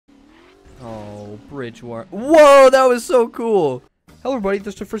Oh, bridge war. Whoa, that was so cool. Hello everybody,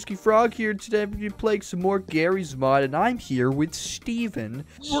 this is Frisky Frog here. Today I'm going to be playing some more Garry's Mod, and I'm here with Steven.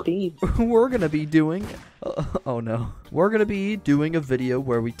 We're going to be doing... oh no. We're going to be doing a video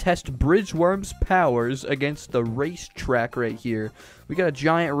where we test Bridgeworm's powers against the racetrack right here. We got a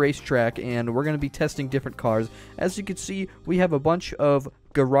giant racetrack, and we're going to be testing different cars. As you can see, we have a bunch of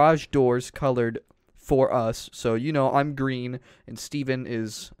garage doors colored for us. So, you know, I'm green, and Steven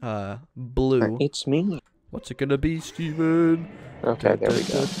is blue. It's me. What's it gonna be, Steven? Okay, there we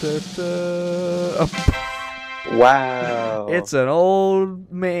go. Wow. It's an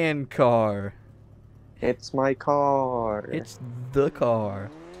old man car. It's my car. It's the car.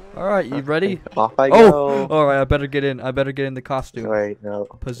 Alright, you ready? Off I go. Alright, I better get in. I better get in the costume. Wait, no.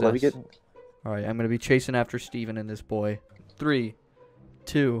 Possess. Let me get... Alright, I'm gonna be chasing after Steven and this boy. 3,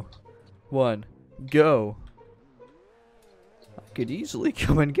 2, 1, go. I could easily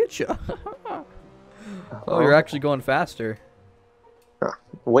come and get you. Oh, you're actually going faster.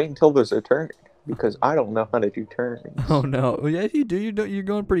 Wait until there's a turn, because I don't know how to do turns. Oh no! Yeah, you do. You're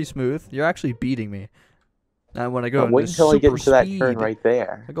going pretty smooth. You're actually beating me. Now when I go into wait until I get into that turn right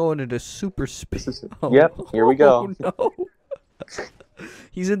there. I go into super speed. Yep, here we go. Oh, no.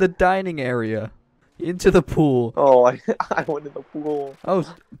 He's in the dining area. Into the pool. Oh, I went in the pool. Oh,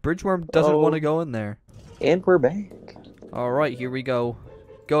 Bridgeworm doesn't want to go in there. And we're back. All right, here we go.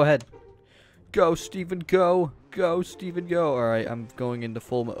 Go ahead. Go, Steven, go. Go, Steven, go. Alright, I'm going into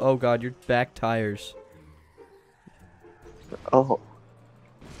full... Oh, God, your back tires. Oh.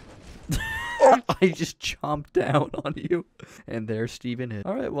 I just chomped down on you. And there Steven is.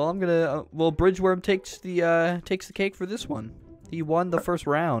 Alright, well, I'm gonna... well, Bridgeworm takes the cake for this one. He won the first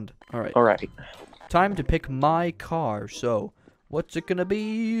round. Alright. Alright. Time to pick my car. So, what's it gonna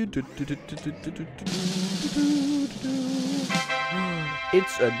be?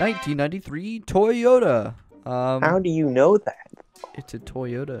 It's a 1993 Toyota. How do you know that? It's a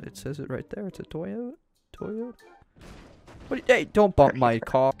Toyota. It says it right there. It's a Toyota. Toyota. What? Hey, don't bump my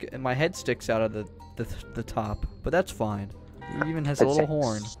car. And my head sticks out of the top. But that's fine. It even has a little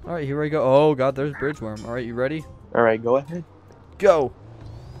horn. All right, here we go. Oh God, there's Bridgeworm. All right, you ready? All right, go ahead. Go.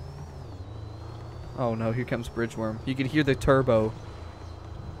 Oh no, here comes Bridgeworm. You can hear the turbo.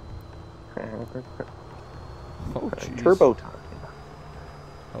 Oh, jeez. Turbo time.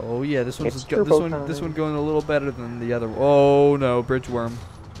 Oh yeah, this one going a little better than the other. Oh no, Bridgeworm.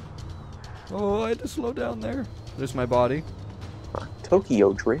 Oh, I had to slow down there. There's my body.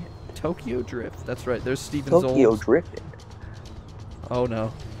 Tokyo Drift. Tokyo Drift. That's right. There's Steven's Tokyo Drifting. Oh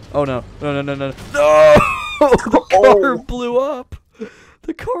no. Oh no. No no no no. No! The car blew up.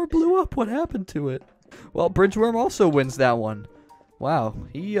 The car blew up. What happened to it? Well, Bridgeworm also wins that one. Wow.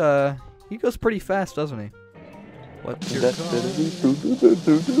 He goes pretty fast, doesn't he? What's your car?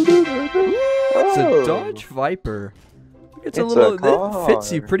 It's a Dodge Viper. It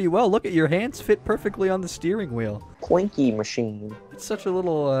fits you pretty well. Look at your hands fit perfectly on the steering wheel. Clinky machine. It's such a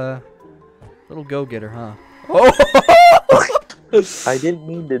little go-getter, huh? Oh! I didn't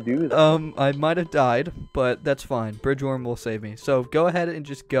mean to do that. I might have died, but that's fine. Bridgeworm will save me. So go ahead and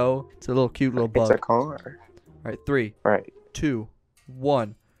just go. It's a little cute little bug. It's a car. All right, 3, right, 2,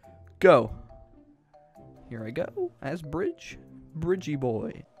 1, go. Here I go as Bridgy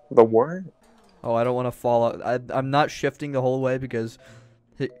boy. The what? Oh, I don't want to fall out. I'm not shifting the whole way because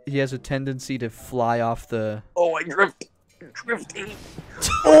he has a tendency to fly off the... Oh, I drifting.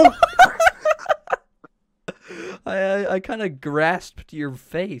 Oh! I kind of grasped your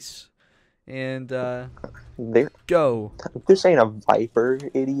face. And, there. Go. This ain't a Viper,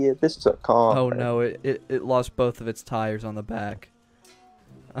 idiot. This is a car. Oh, no. It lost both of its tires on the back.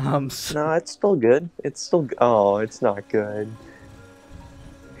 No, it's still good. It's still... Oh, it's not good.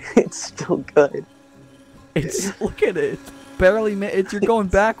 It's still good. Look at it. Barely you're going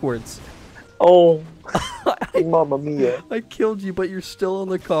backwards. Oh. Mamma mia. I killed you, but you're still in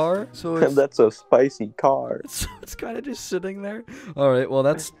the car. So that's a spicy car. It's kind of just sitting there. All right, well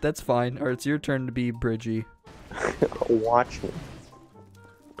that's fine. All right, it's your turn to be Bridgy. Watch me.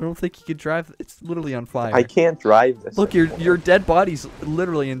 I don't think you could drive. It's literally on fire. I can't drive this. Look, your dead body's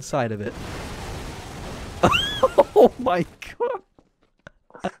literally inside of it. Oh my God.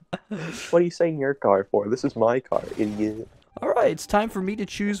 What are you saying your car for? This is my car, idiot. Alright, it's time for me to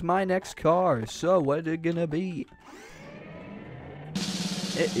choose my next car. So, what is it gonna be?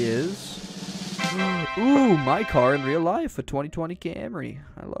 It is... Ooh, my car in real life, a 2020 Camry.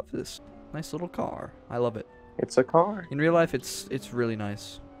 I love this. Nice little car. I love it. It's a car. In real life, it's really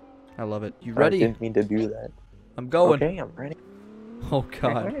nice. I love it. You ready? I didn't mean to do that. I'm going. Okay, I'm ready. Oh,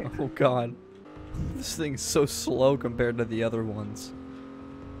 God. Oh, God. This thing's so slow compared to the other ones.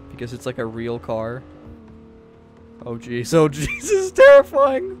 If you Guess it's like a real car. Oh jeez, oh jeez, this is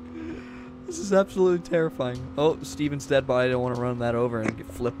terrifying. This is absolutely terrifying. Oh, Steven's dead body. I don't want to run that over and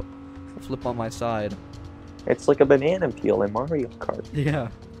flip on my side. It's like a banana peel in Mario Kart. Yeah.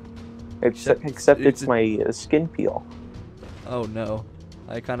 Except it's my skin peel. Oh no,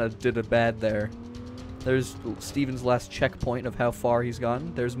 I kind of did it bad there. There's Steven's last checkpoint of how far he's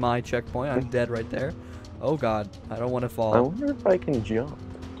gotten. There's my checkpoint. I'm dead right there. Oh god, I don't want to fall. I wonder if I can jump.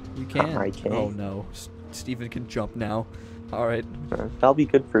 You can. I can. Oh no, Steven can jump now. All right. That'll be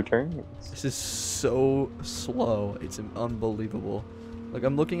good for turns. This is so slow. It's unbelievable. Like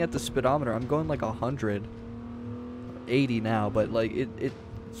I'm looking at the speedometer. I'm going like 180 now, but like it's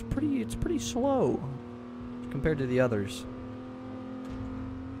pretty slow compared to the others.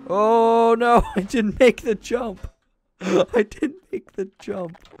 Oh no, I didn't make the jump. I didn't make the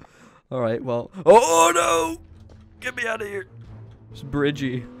jump. All right, well. Oh no! Get me out of here. It's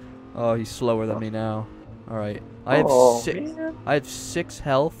Bridgie. Oh, he's slower than me now. All right. I have 6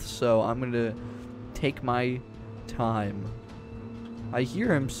 health, so I'm going to take my time. I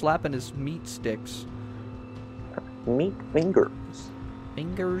hear him slapping his meat sticks. Meat fingers.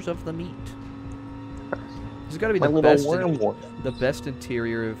 Fingers of the meat. This has got to be My the best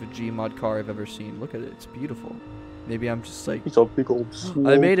interior of a Gmod car I've ever seen. Look at it. It's beautiful. Maybe I'm just like... He's a big old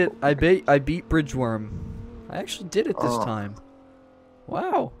I made it. I beat Bridgeworm. I actually did it this time.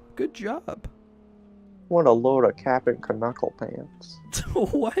 Wow. Good job. What a load of Captain Knuckle pants.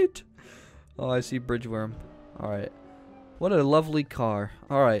 What? Oh, I see Bridgeworm. Alright. What a lovely car.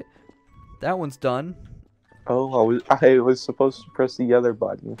 Alright. That one's done. Oh, I was supposed to press the other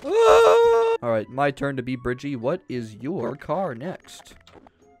button. Alright, my turn to be Bridgie. What is your car next?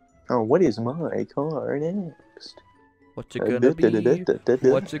 Oh, what is my car next? What's it gonna be?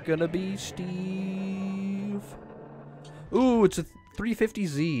 What's it gonna be, Steve? Ooh, it's a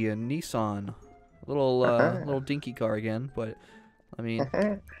 350Z, a Nissan. Little dinky car again, but I mean,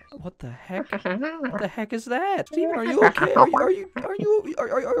 what the heck? What the heck is that? Steven, are you okay? Are you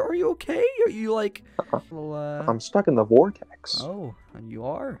okay? Are you like I'm stuck in the vortex. Oh, and you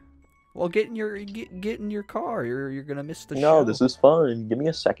are? Well, get in your car. You're gonna miss the show. No, this is fun. Give me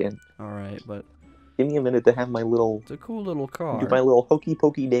a second. All right, but give me a minute to have my little... It's a cool little car. Do my little hokey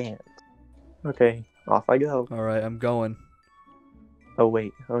pokey dance. Okay, off I go. All right, I'm going. Oh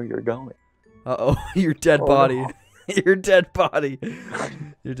wait, oh you're going. Uh-oh, your dead body. No. Your dead body.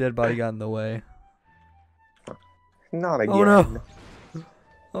 Your dead body got in the way. Not again. Oh no.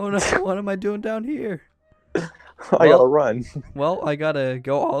 Oh no, what am I doing down here? I gotta run. Well, I gotta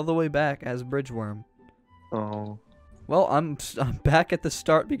go all the way back as Bridgeworm. Oh. Well, I'm back at the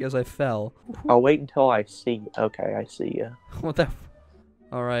start because I fell. I'll wait until I see. Okay, I see you. What the?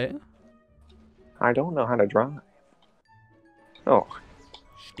 All right. I don't know how to drive. Oh.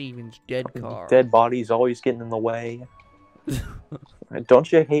 Steven's dead car. Dead body's always getting in the way.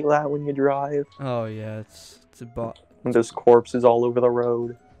 Don't you hate that when you drive? Oh yeah, it's a bot. And there's corpses all over the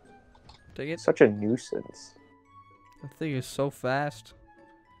road. Take it. Such a nuisance. The thing is so fast.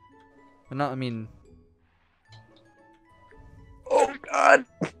 But not, I mean... Oh god!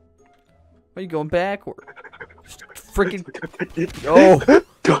 Why are you going backward? Freaking... Oh!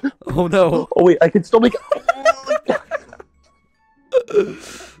 Oh no! Oh wait, I can still make it!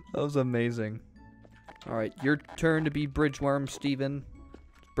 That was amazing. Alright, your turn to be Bridgeworm, Steven.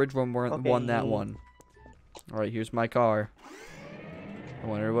 Bridgeworm won that one. Alright, here's my car. I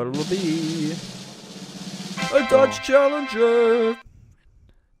wonder what it'll be. A Dodge Challenger!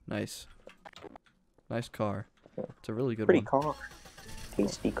 Nice. Nice car. It's a really good Pretty one. car.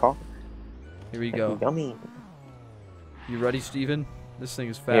 Tasty car. Here we go. Yummy. You ready, Steven? This thing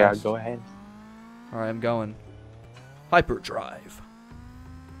is fast. Yeah, go ahead. Alright, I'm going. Hyperdrive.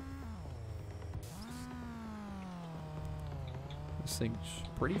 This thing's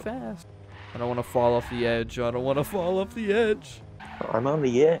pretty fast. I don't want to fall off the edge. I don't want to fall off the edge. I'm on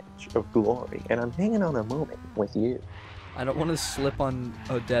the edge of glory, and I'm hanging on a moment with you. I don't want to slip on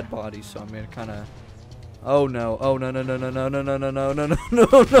a dead body, so I'm gonna kind of. Oh no! Oh no! No! No! No! No! No! No! No! No! No! No!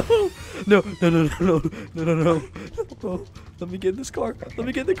 No! No! No! No! No! No! No! No! No! Let me get in this car. Let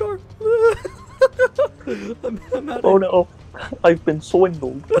me get in the car. I'm out. Oh no! I've been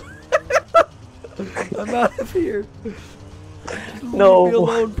swindled. I'm out of here. No. Leave me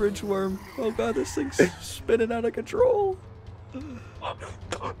alone, Bridgeworm. Oh god, this thing's spinning out of control.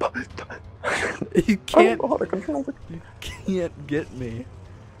 You can't. You can't get me.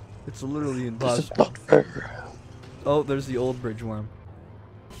 It's literally impossible. Oh, there's the old Bridgeworm.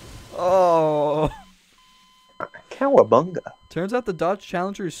 Oh. Cowabunga. Turns out the Dodge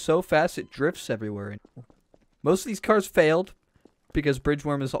Challenger is so fast it drifts everywhere. Most of these cars failed. because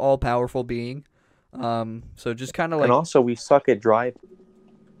Bridgeworm is all powerful being. So just kind of like. And also, we suck at driving.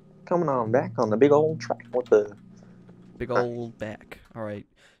 Coming on back on the big old track with the big old back. All right.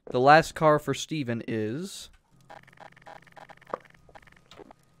 The last car for Steven is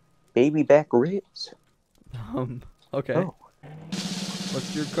baby back ribs. Okay. Oh.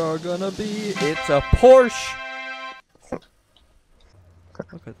 What's your car gonna be? It's a Porsche.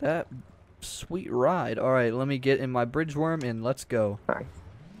 Look at that sweet ride. All right, let me get in my Bridgeworm and let's go. Right.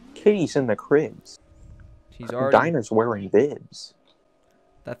 Kitty's in the cribs. He's already. Dinah's wearing bibs.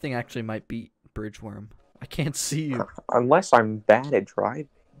 That thing actually might beat Bridgeworm. I can't see you. Unless I'm bad at driving.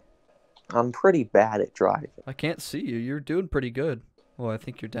 I'm pretty bad at driving. I can't see you. You're doing pretty good. Oh, I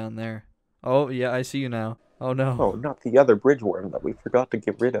think you're down there. Oh, yeah, I see you now. Oh, no. Oh, not the other Bridgeworm that we forgot to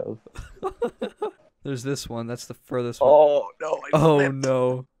get rid of. There's this one. That's the furthest one. Oh, no. Oh,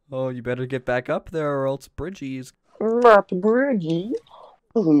 no. Oh, you better get back up there or else Bridgie's. Not Bridgie.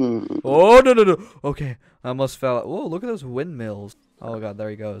 Oh, no. Okay, I almost fell. Whoa, look at those windmills. Oh, God, there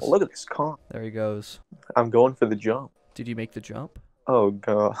he goes. Look at this car. There he goes. I'm going for the jump. Did you make the jump? Oh,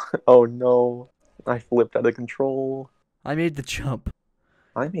 God. Oh, no. I flipped out of control. I made the jump.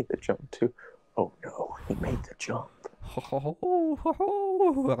 I made the jump, too. Oh, no. He made the jump.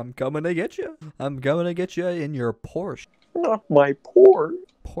 I'm coming to get you. I'm coming to get you in your Porsche. Not my Porsche.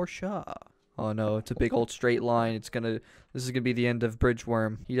 Porsche. Oh, no. It's a big old straight line. This is gonna be the end of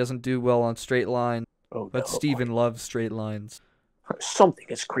Bridgeworm. He doesn't do well on straight lines. Oh, But no. Steven loves straight lines. Something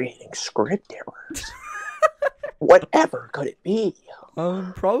is creating script errors. Whatever could it be?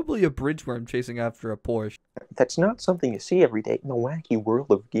 Probably a Bridgeworm chasing after a Porsche. That's not something you see every day in the wacky world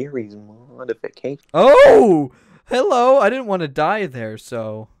of Garry's modification. Oh! Hello! I didn't want to die there,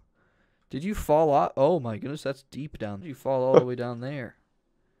 so... Did you fall off? Oh my goodness, that's deep down. Did you fall all the way down there?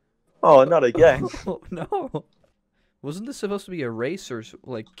 Oh, not again. Oh, no. Wasn't this supposed to be a race or,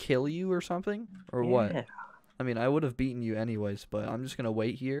 like, kill you or something? Or what? Yeah. I mean, I would have beaten you anyways, but I'm just gonna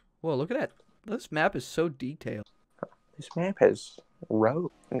wait here. Whoa, look at that. This map is so detailed. This map has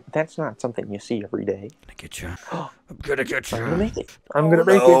roads. That's not something you see every day. I'm gonna get you. I'm gonna get you. I'm gonna make it. I'm gonna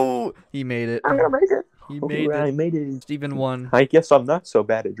make it. He made it. I'm gonna make it. He made it. I made it. Steven won. I guess I'm not so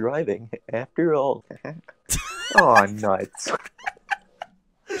bad at driving after all. Oh, nuts.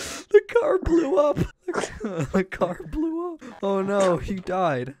 The car blew up. The car blew up. Oh no, he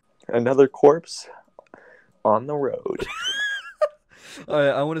died. Another corpse on the road.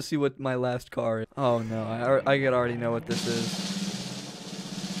 Alright, I want to see what my last car is. Oh no, I could already know what this is.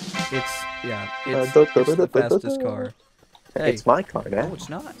 It's the fastest car. Hey. It's my car now. No, it's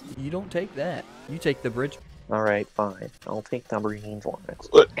not. You don't take that. You take the bridge. Alright, fine. I'll take the Marines one.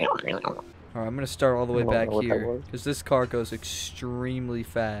 Alright, I'm going to start all the way I don't back know what that here. was. Because this car goes extremely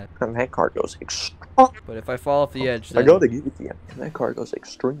fast. And that car goes But if I fall off the edge, then... I gotta give it to you. That car goes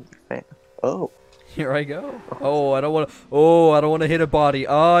extremely fast. Oh. Here I go. Oh, I don't want to... Oh, I don't want to hit a body.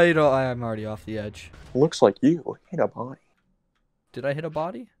 I'm already off the edge. Looks like you hit a body. Did I hit a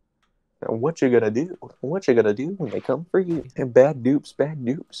body? Now, what you gonna do? What you gonna do when they come for you? And bad dupes, bad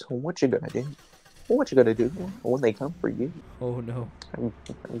dupes. What you gonna do? What you gonna do when they come for you? Oh, no. I'm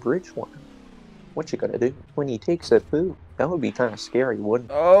Bridgeworm. What you gonna do when he takes a poo? That would be kind of scary, wouldn't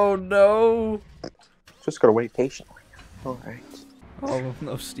it? Oh, no. Just gotta wait patiently. Alright. Oh,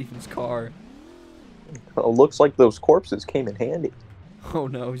 no, Steven's car. Looks like those corpses came in handy. Oh,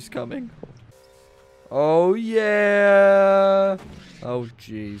 no, he's coming. Oh, yeah. Oh,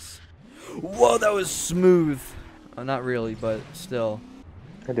 jeez. Whoa, that was smooth. Not really, but still.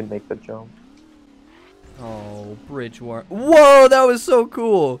 I didn't make the jump. Oh, Bridgeworm. Whoa, that was so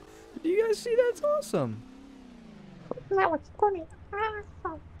cool. Do you guys see? That's awesome. That was funny.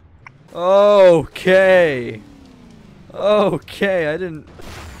 Okay. Okay, I didn't...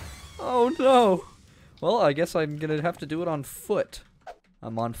 Oh, no. Well, I guess I'm gonna have to do it on foot.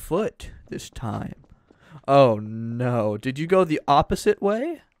 I'm on foot this time. Oh, no. Did you go the opposite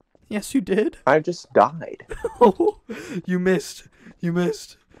way? Yes, you did. I just died. Oh, you missed. You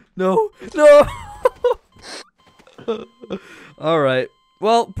missed. No. No. All right.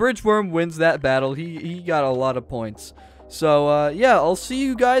 Well, Bridgeworm wins that battle. He got a lot of points. So, yeah, I'll see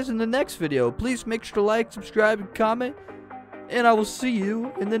you guys in the next video. Please make sure to like, subscribe, and comment. And I will see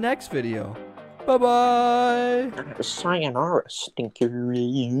you in the next video. Bye-bye. Sayonara, stinker.